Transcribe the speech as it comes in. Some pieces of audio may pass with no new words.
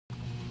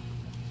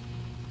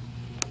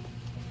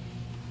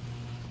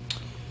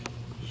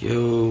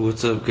Yo,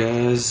 what's up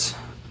guys?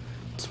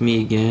 It's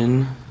me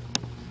again.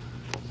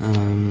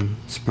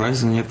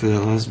 Surprisingly, after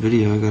that last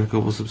video I got a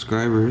couple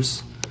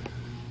subscribers,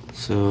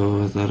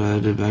 so I thought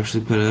I'd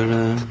actually put out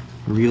a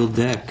real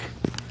deck.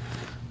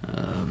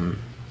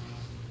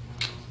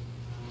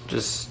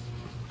 Just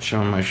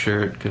showing my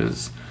shirt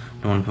because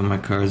I don't want to put my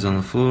cards on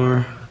the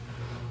floor.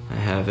 I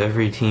have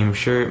every team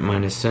shirt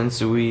minus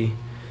Sensui.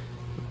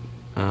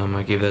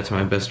 I gave that to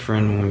my best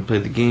friend when we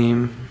played the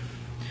game.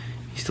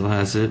 He still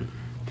has it.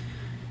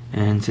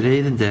 And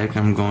today the deck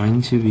I'm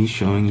going to be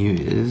showing you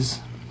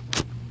is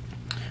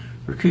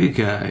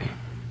Rokuyakai.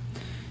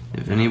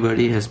 If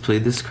anybody has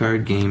played this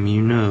card game,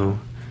 you know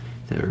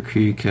that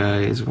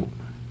Rokuyakai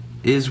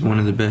is one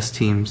of the best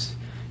teams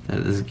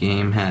that this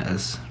game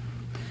has.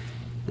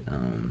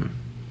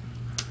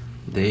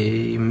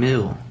 They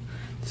mill.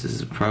 This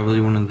is probably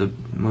one of the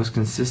most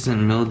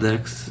consistent mill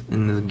decks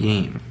in the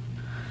game.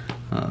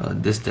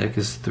 This deck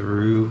is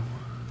through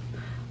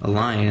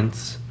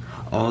Alliance,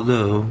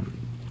 although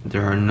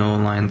there are no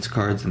Alliance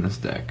cards in this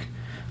deck.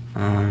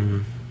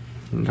 Don't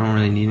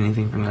really need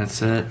anything from that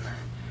set.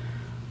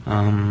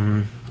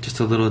 Just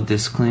a little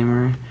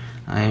disclaimer,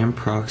 I am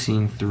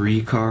proxying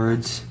 3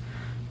 cards,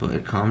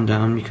 but calm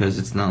down because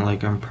it's not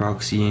like I'm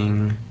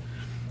proxying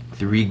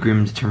 3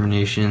 Grim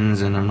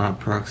Determinations and I'm not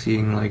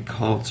proxying like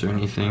halts or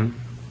anything.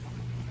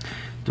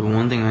 The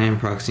one thing I am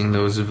proxying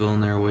though is a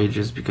Villainaire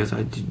Wages, because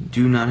I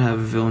do not have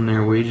a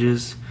Villainaire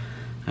Wages.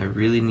 I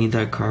really need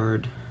that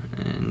card,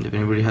 and if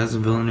anybody has a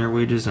Villainaire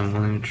Wages, I'm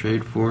willing to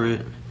trade for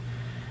it.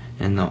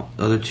 And the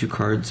other 2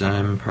 cards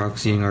I'm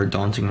proxying are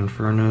Daunting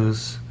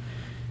Infernos,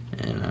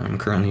 and I'm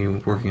currently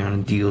working on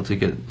a deal to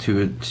get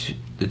to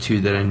the 2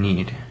 that I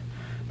need.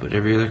 But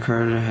every other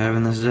card I have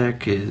in this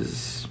deck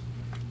is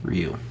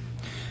real.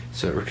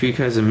 So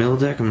Rokuyakai is a mill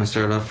deck. I'm going to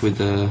start off with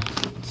the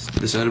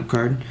setup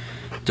card,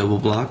 Double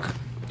Block.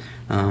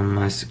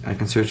 I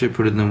can search it,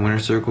 put it in the winner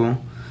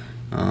circle.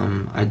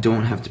 I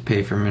don't have to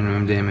pay for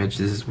minimum damage.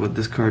 This is what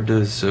this card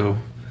does, so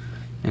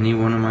any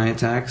one of my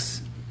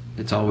attacks,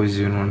 it's always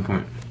doing 1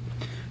 point.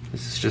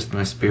 This is just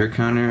my spirit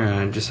counter.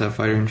 I just have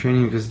Fighter in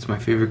Training because it's my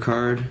favorite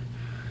card.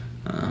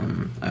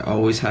 I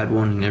always had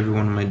one in every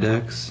one of my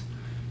decks.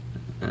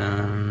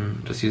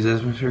 Just use it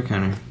as my spirit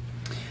counter.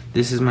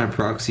 This is my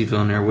proxy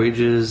Villainaire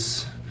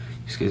Wages.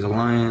 Use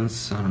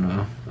Alliance. I don't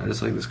know. I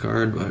just like this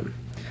card, but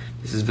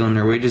this is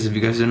Villainaire Wages. If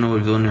you guys don't know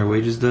what Villainaire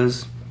Wages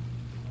does,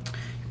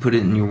 put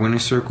it in your winner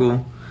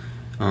circle.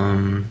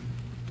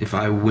 If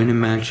I win a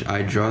match,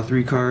 I draw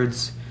 3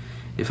 cards.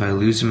 If I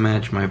lose a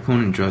match, my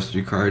opponent draws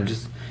 3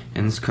 cards.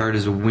 And this card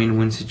is a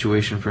win-win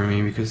situation for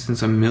me because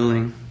since I'm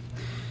milling,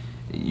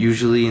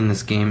 usually in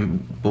this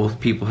game, both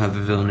people have a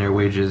Villainaire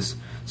Wages.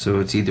 So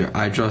it's either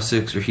I draw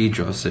 6 or he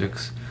draws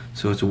 6.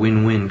 So it's a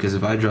win-win because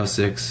if I draw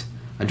 6,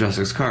 I draw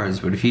 6 cards.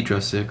 But if he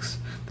draws 6,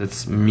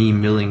 that's me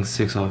milling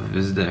 6 off of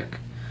his deck.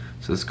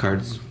 So this card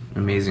is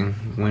amazing.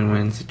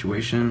 Win-win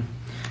situation.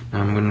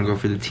 Now I'm going to go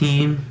for the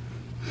team.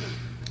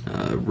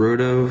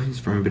 Roto, he's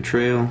from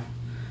Betrayal.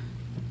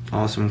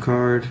 Awesome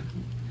card.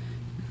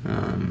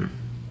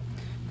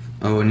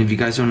 Oh, and if you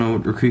guys don't know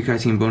what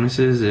Rokuyakai team bonus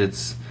is,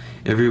 it's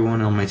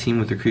everyone on my team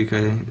with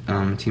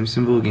Rokuyakai team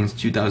symbol gains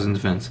 2,000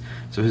 defense.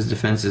 So his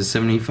defense is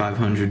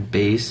 7,500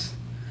 base.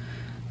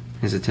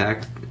 His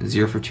attack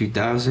 0 for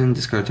 2,000.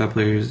 Discard top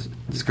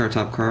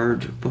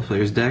card, both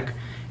players' deck.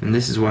 And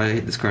this is why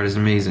this card is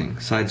amazing.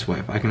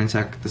 Sideswipe. I can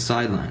attack the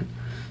sideline.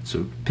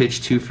 So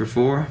pitch 2 for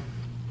 4.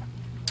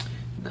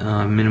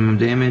 Minimum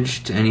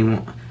damage to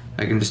anyone.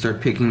 I can just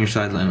start picking your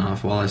sideline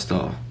off while I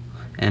stall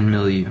and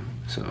mill you.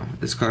 So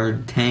this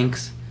card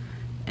tanks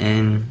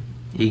and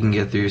he can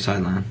get through your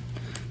sideline.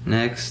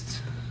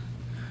 Next,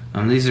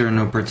 these are in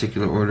no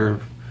particular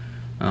order.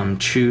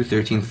 Chu,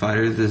 13th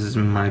Fighter. This is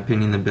in my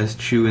opinion the best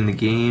Chu in the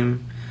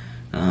game.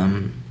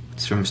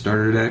 It's from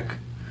starter deck.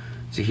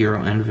 It's a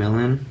hero and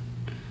villain.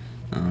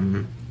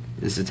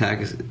 This attack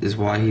is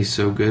why he's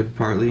so good,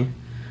 partly.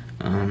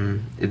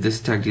 If this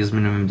attack deals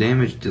minimum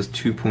damage, it deals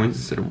 2 points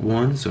instead of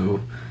 1,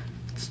 so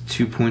it's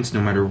 2 points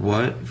no matter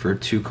what for a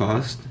 2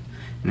 cost.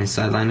 And his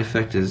sideline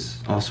effect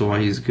is also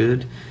why he's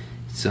good.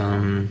 It's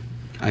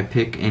I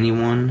pick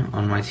anyone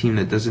on my team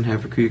that doesn't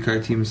have a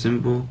Rokuyakai team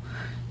symbol,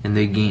 and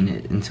they gain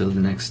it until the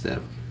next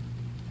step,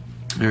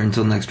 or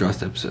until next draw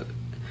step. So,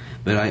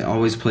 but I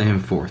always play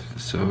him 4th,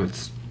 so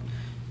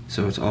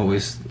it's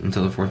always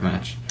until the 4th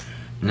match.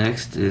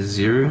 Next is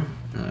Zero.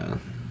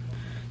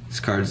 This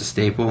card is a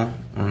staple,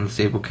 one of the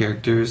staple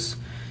characters.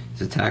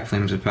 His attack,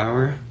 Flames of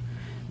Power.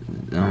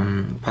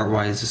 Part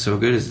why this is so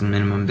good is the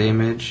minimum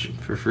damage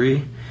for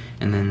free.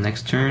 And then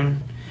next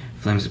turn,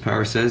 Flames of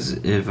Power says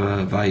if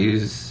I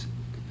use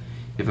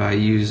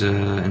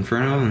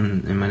Inferno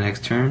in my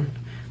next turn,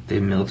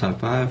 they mill top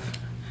 5.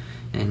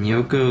 And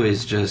Yoko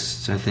is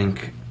just, I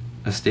think,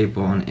 a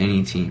staple on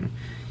any team.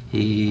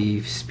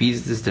 He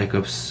speeds this deck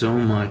up so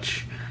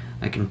much.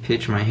 I can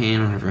pitch my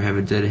hand whenever I have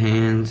a dead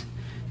hand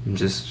and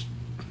just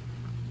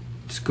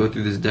go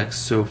through this deck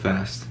so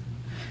fast.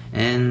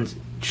 And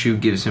Chu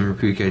gives him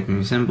Rokuyakai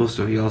team symbol,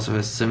 so he also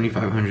has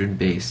 7,500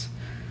 base.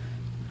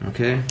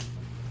 Okay?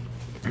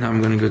 Now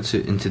I'm going to go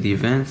into the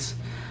events.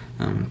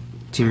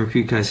 Team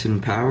Rokuyakai's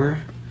Hidden Power,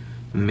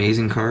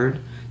 amazing card.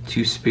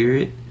 2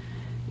 Spirit.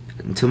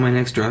 Until my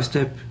next draw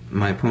step,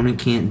 my opponent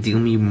can't deal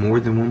me more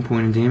than 1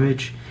 point of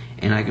damage,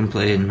 and I can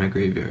play it in my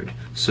graveyard.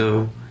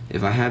 So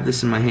if I have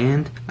this in my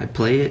hand, I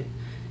play it.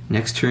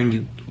 Next turn,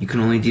 you can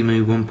only deal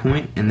me 1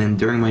 point, and then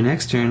during my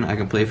next turn, I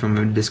can play from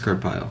a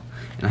discard pile.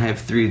 And I have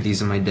 3 of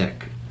these in my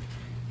deck.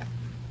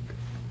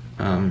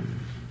 I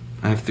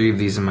have 3 of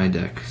these in my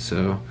deck,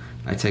 so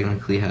I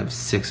technically have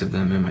 6 of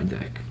them in my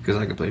deck because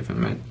I can play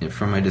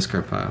from my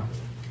discard pile.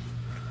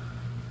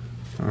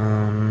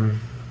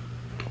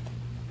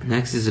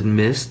 Next is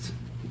Mist,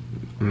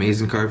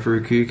 amazing card for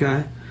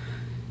Rokuyakai.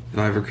 If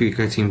I have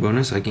Rokuyakai team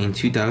bonus, I gain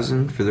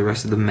 2,000 for the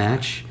rest of the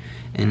match,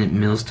 and it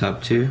mills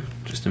top 2,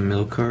 just a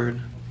mill card.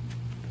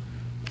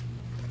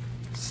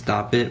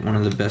 Stop It, one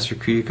of the best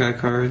Rokuyakai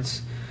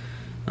cards.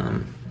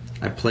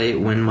 I play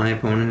it when my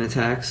opponent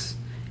attacks,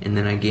 and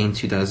then I gain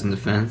 2,000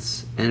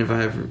 defense. And if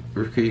I have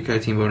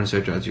Rokuyakai team bonus,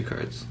 I draw 2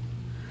 cards.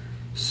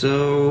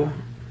 So,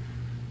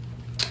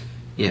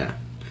 yeah.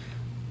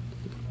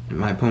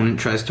 My opponent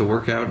tries to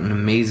work out an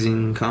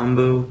amazing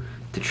combo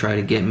to try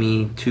to get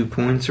me 2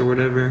 points or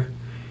whatever,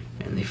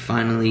 and they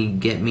finally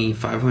get me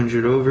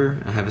 500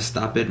 over. I have a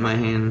Stop It in my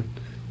hand,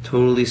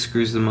 totally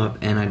screws them up,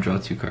 and I draw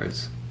 2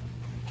 cards.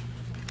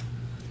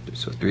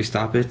 So 3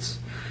 Stop It's.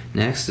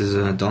 Next is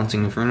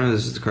Daunting Inferno.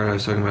 This is the card I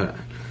was talking about.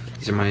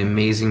 These are my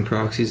amazing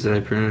proxies that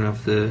I printed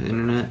off the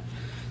internet.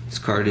 This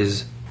card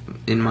is,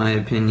 in my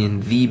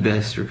opinion, the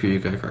best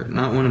Rokuyakai card.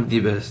 Not one of the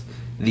best,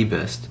 the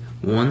best.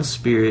 1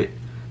 Spirit,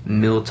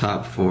 mill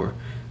top 4.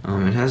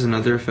 It has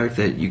another effect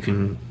that you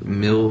can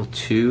mill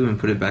 2 and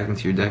put it back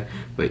into your deck,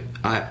 but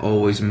I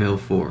always mill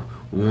 4.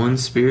 1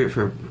 Spirit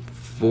for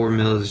 4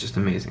 mill is just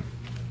amazing.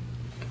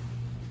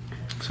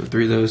 So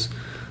 3 of those.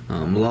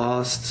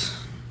 Lost.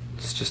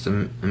 It's just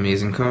an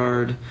amazing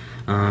card.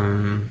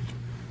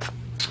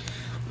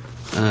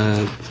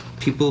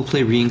 People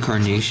play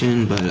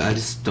Reincarnation, but I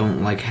just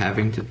don't like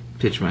having to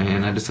pitch my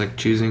hand. I just like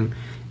choosing.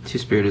 2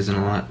 Spirit isn't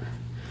a lot.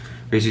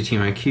 Raise your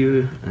team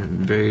IQ,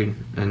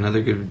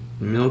 another good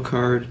mill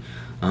card.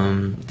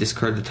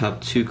 Discard the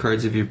top 2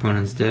 cards of your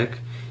opponent's deck.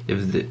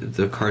 If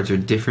the cards are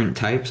different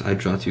types, I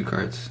draw 2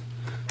 cards.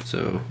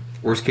 So,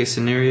 worst case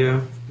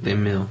scenario, they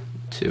mill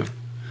 2.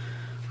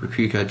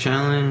 Rokuyakai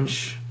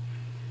Challenge.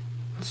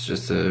 It's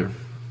just a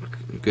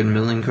good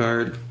milling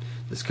card.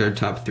 Discard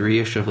top 3,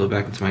 I shuffle it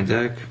back into my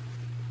deck.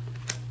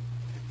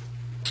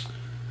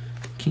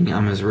 King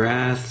Yama's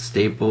Wrath,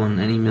 staple in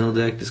any mill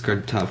deck.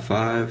 Discard top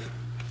 5.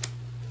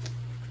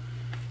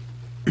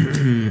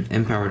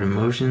 Empowered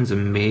Emotions,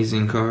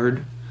 amazing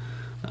card.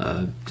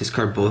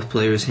 Discard both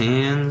players'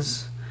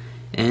 hands,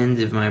 and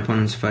if my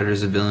opponent's fighter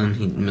is a villain,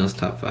 he mills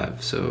top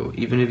 5. So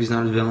even if he's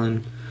not a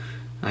villain,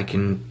 I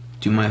can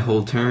do my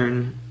whole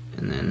turn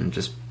and then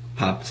just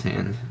pop his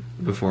hand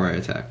before I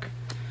attack.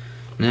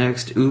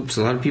 Next, Oops.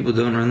 A lot of people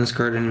don't run this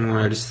card anymore.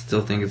 I just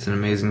still think it's an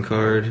amazing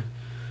card.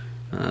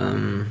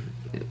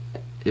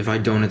 If I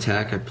don't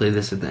attack, I play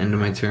this at the end of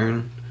my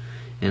turn,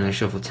 and I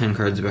shuffle 10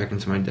 cards back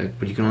into my deck,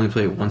 but you can only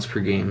play it once per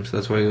game, so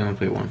that's why you only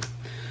play 1.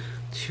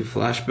 2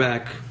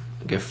 Flashback,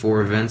 get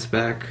 4 events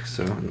back,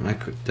 so my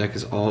deck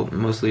is all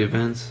mostly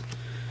events.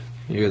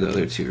 Here are the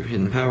other 2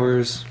 Hidden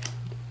Powers.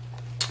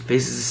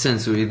 Faces of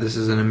Sensui, this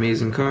is an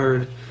amazing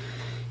card.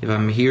 If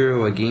I'm a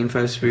hero, I gain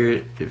 5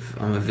 Spirit. If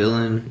I'm a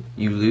villain,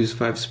 you lose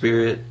 5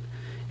 Spirit.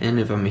 And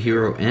if I'm a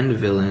hero and a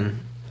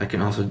villain, I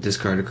can also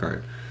discard a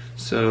card.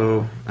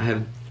 So I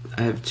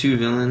have 2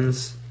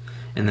 villains,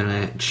 and then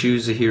I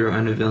choose a hero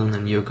and a villain,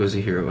 and Yoko's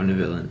a hero and a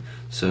villain.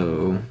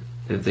 So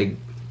if they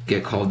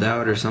get called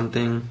out or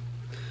something,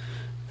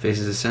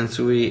 Faces of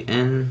Sensui,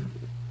 and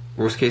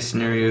worst case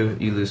scenario,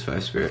 you lose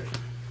 5 Spirit.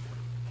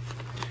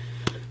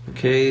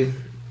 Okay,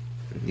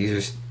 these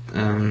are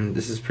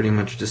this is pretty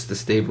much just the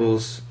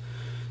staples.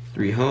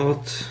 3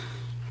 Halt.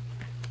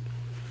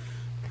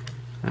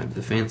 I have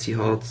the fancy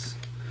halts.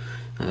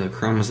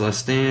 Chroma's Last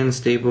Stand,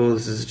 staple.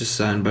 This is just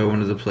signed by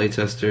one of the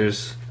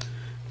playtesters.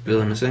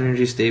 Villainous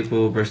Energy,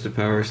 staple. Burst of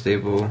Power,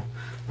 staple.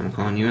 I'm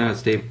Calling You Out,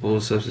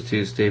 staple.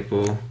 Substitute,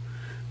 staple.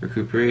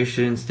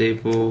 Recuperation,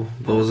 staple.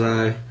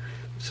 Bullseye.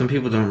 Some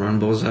people don't run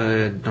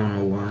Bullseye, I don't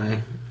know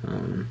why.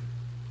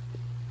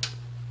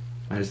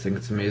 I just think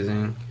it's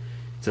amazing.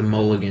 It's a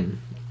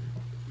mulligan.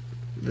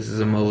 This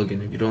is a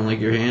mulligan. If you don't like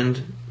your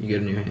hand, you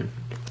get a new hand.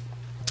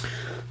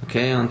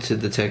 Okay, on to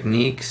the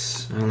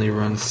techniques. I only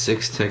run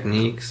 6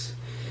 techniques.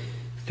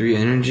 3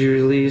 Energy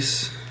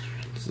Release.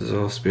 This is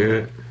all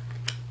Spirit.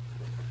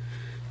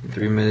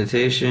 3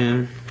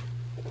 Meditation.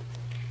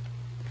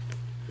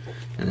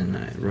 And then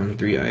I run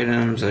 3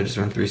 items. I just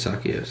run 3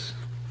 Sakyos.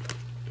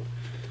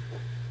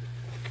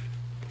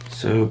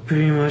 So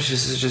pretty much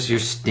this is just your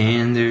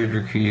standard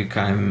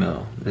Rokuyakai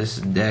mill. This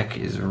deck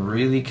is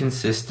really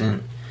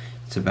consistent.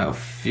 It's about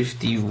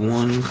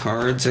 51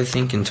 cards, I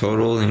think, in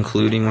total,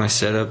 including my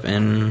setup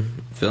and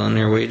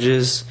Villainer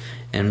Wages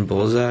and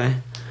Bullseye.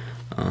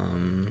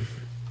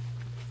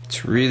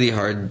 It's really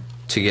hard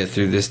to get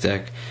through this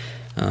deck.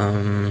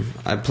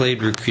 I played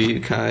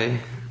Rokuyakai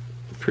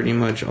pretty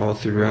much all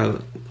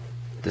throughout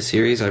the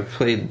series. I've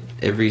played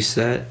every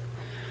set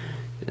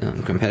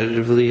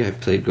competitively. I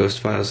played Ghost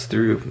Files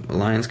through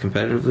Alliance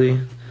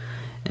competitively,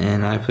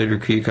 and I played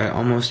Rokuyakai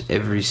almost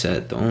every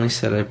set. The only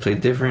set I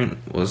played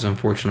different was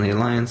unfortunately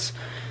Alliance,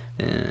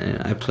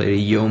 and I played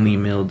a Yomi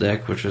Mill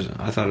deck, which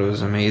I thought it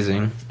was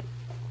amazing,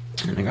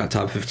 and I got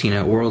top 15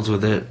 at Worlds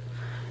with it,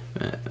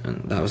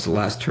 and that was the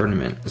last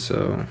tournament.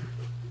 So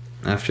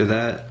after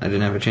that, I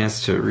didn't have a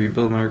chance to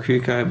rebuild my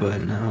Rokuyakai,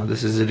 but now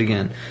this is it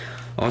again.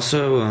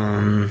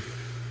 Also,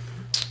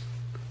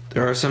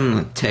 there are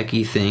some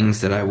techie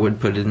things that I would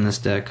put in this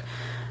deck,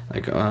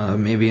 like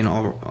maybe an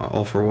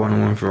all for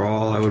one, one for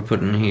all I would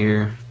put in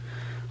here,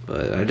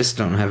 but I just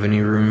don't have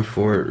any room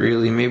for it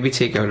really. Maybe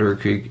take out a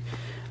Rokuyakai.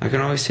 I can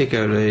always take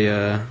out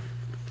a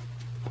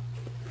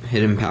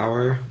Hidden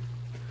Power,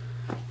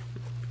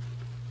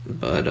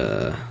 but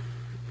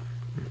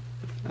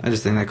I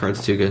just think that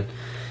card's too good.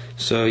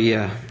 So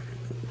yeah,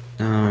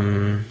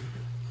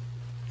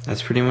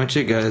 that's pretty much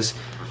it, guys.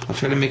 I'll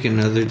try to make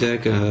another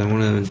deck. I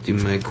want to do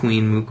my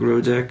Queen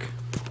Mukuro deck.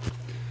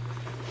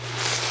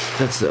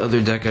 That's the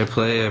other deck I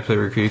play. I play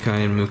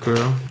Rokuyakai and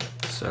Mukuro.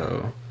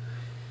 So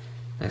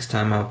next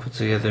time I'll put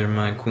together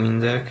my Queen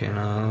deck and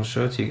I'll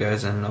show it to you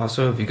guys. And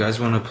also, if you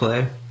guys want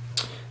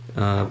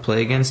to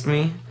play against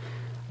me,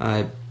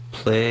 I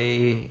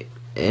play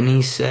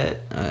any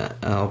set.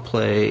 I'll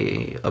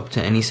play up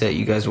to any set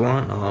you guys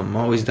want. I'm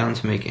always down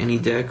to make any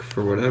deck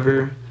for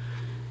whatever.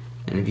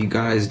 And if you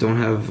guys don't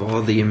have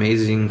all the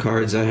amazing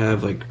cards I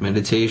have, like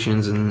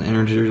meditations and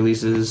energy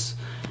releases,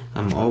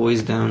 I'm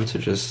always down to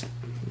just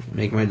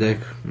make my deck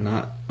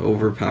not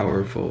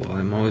overpowerful.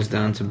 I'm always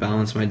down to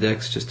balance my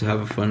decks just to have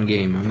a fun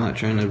game. I'm not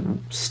trying to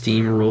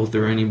steamroll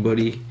through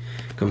anybody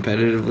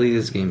competitively.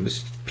 This game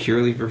is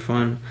purely for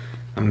fun.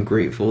 I'm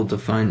grateful to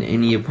find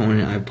any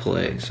opponent I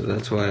play, so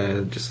that's why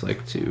I just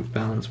like to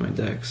balance my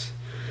decks.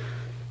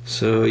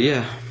 So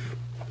yeah,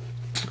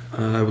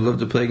 I would love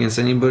to play against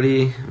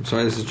anybody. I'm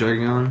sorry this is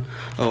dragging on.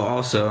 Oh,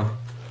 also,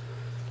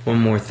 one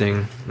more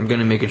thing. I'm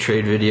gonna make a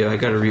trade video. I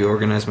gotta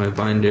reorganize my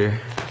binder.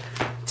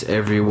 It's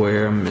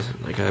everywhere.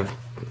 I have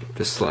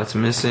the slots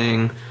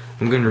missing.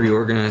 I'm gonna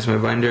reorganize my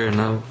binder, and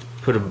I'll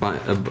put a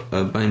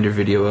binder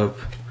video up,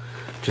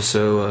 just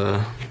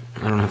so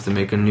I don't have to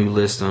make a new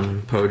list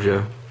on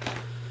Pojo.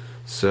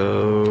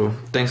 So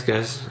thanks,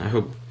 guys. I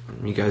hope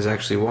you guys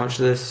actually watch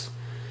this,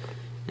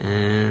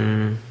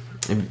 and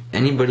if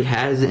anybody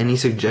has any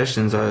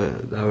suggestions,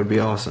 that would be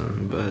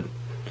awesome, but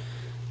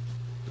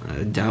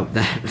I doubt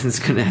that it's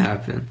gonna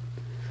happen.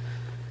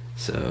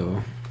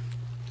 So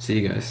see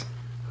you guys.